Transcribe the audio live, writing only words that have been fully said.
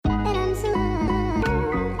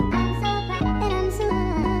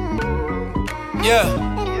Yeah.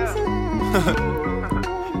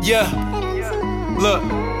 Yeah. Look.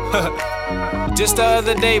 Just the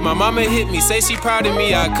other day, my mama hit me, say she proud of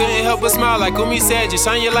me. I couldn't help but smile like Umi said, just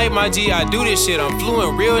shine your light, my G. I do this shit, I'm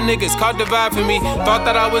fluent, real niggas caught the vibe for me. Thought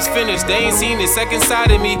that I was finished, they ain't seen the second side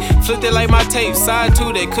of me. Flipped it like my tape, side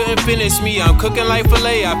two, they couldn't finish me. I'm cooking like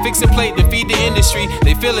filet, I fix a plate to feed the industry.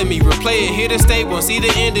 They feeling me, replay it, here to stay, won't see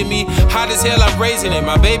the end of me. Hot as hell, I'm raising it,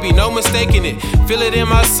 my baby, no mistaking it. Feel it in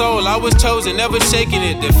my soul, I was chosen, never shaking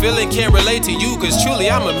it. The feeling can't relate to you, cause truly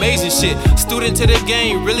I'm amazing shit. Student to the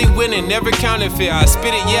game, really winning, never counterfeit. I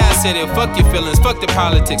spit it, yeah, I said it. Fuck your feelings, fuck the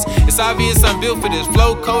politics. It's obvious I'm built for this.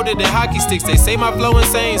 Flow colder than hockey sticks. They say my flow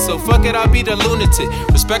insane, so fuck it, I'll be the lunatic.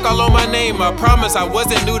 Respect all on my name, I promise I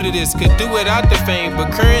wasn't new to this. Could do without the fame,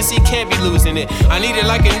 but currency can't be losing it. I need it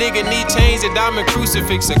like a nigga need change, a diamond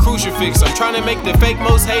crucifix, a crucifix. I'm trying to make the fake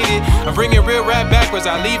most hated. I'm bringing real rap backwards,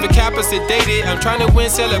 I leave a kappa sedated. I'm trying to win,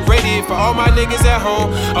 celebrate it for all my niggas at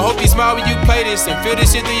home. I hope you smile when you play this and feel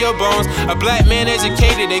this shit through your bones. A black man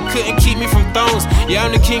educated, they couldn't keep me from thrones. Yeah,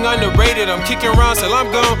 I'm the king, underrated, I'm kicking around till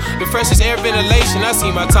I'm gone. The freshest air ventilation, I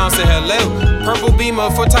see my time, say hello. Purple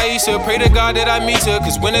beamer for Taisha, pray to God that I meet her.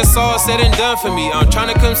 Cause when it's all said and done for me, I'm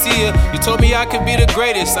trying to come see her. You told me I could be the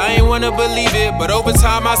greatest, I ain't wanna believe it. But over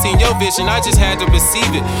time I seen your vision, I just had to receive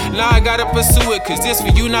it. Now I gotta pursue it, cause this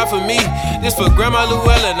for you, not for me. This for Grandma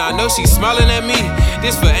Luella, and I know she's smiling at me.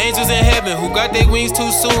 This for angels in heaven who got their wings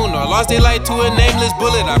too soon, or lost their life to a nameless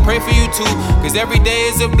bullet. I pray for you too, cause every day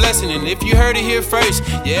is a blessing. And if you heard it here first,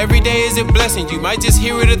 yeah, every day is a blessing. You might just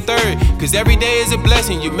hear it a third, cause every day is a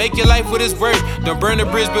blessing. You make your life what it's worth. Don't burn the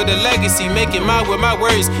bridge, build a legacy. Make it mine with my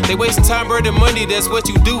words. They wasting time, burning money, that's what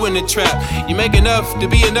you do in the trap. You make enough to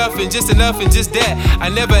be enough and just that. I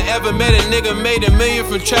never ever met a nigga made $1 million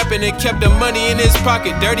from trapping and kept the money in his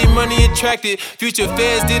pocket. Dirty money attracted. Future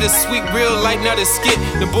feds did a sweet real life, not a skit.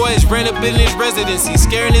 The boys ran up in his residency,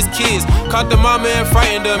 scaring his kids. Caught the mama and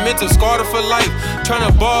frightened her, mental scarred her for life.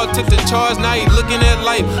 Tryna ball, took the charge, now he looking at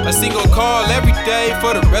life. A single call every day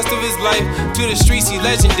for the rest of his life. To the streets, he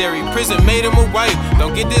legendary. Prison made him a wife.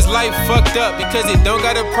 Don't get this life fucked up because it don't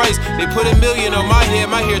got a price. They put $1 million on my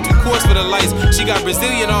hair too coarse for the lights. She got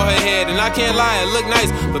Brazilian on her head, and I can't lie, it look nice.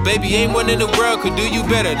 But baby, ain't one in the world could do you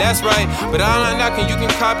better, that's right. But I'm not knocking, you can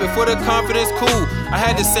cop it for the confidence, cool. I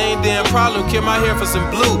had the same damn problem, kill my hair for some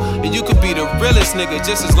blue. And you could be the realest nigga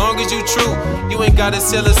just as long as you true. You ain't gotta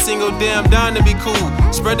sell a single damn dime to be cool.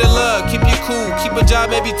 Spread the love, keep you cool, keep a job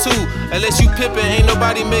maybe two. Unless you pimpin', ain't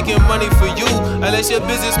nobody making money for you. Unless your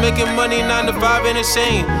business making money 9 to 5 ain't a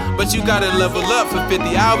shame. But you gotta level up for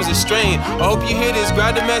 50 hours of strain. I hope you hear this,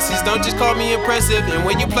 grab the message, don't just call me impressive. And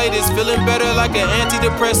when you play this, feeling better like an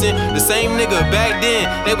antidepressant. The same nigga back then,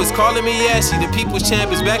 they was calling me Ashy. The people's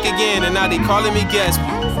champ is back again, and now they calling me Gatsby.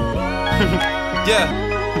 Yeah,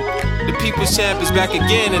 the people's champ is back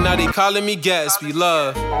again, and now they calling me Gatsby.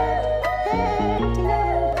 Love.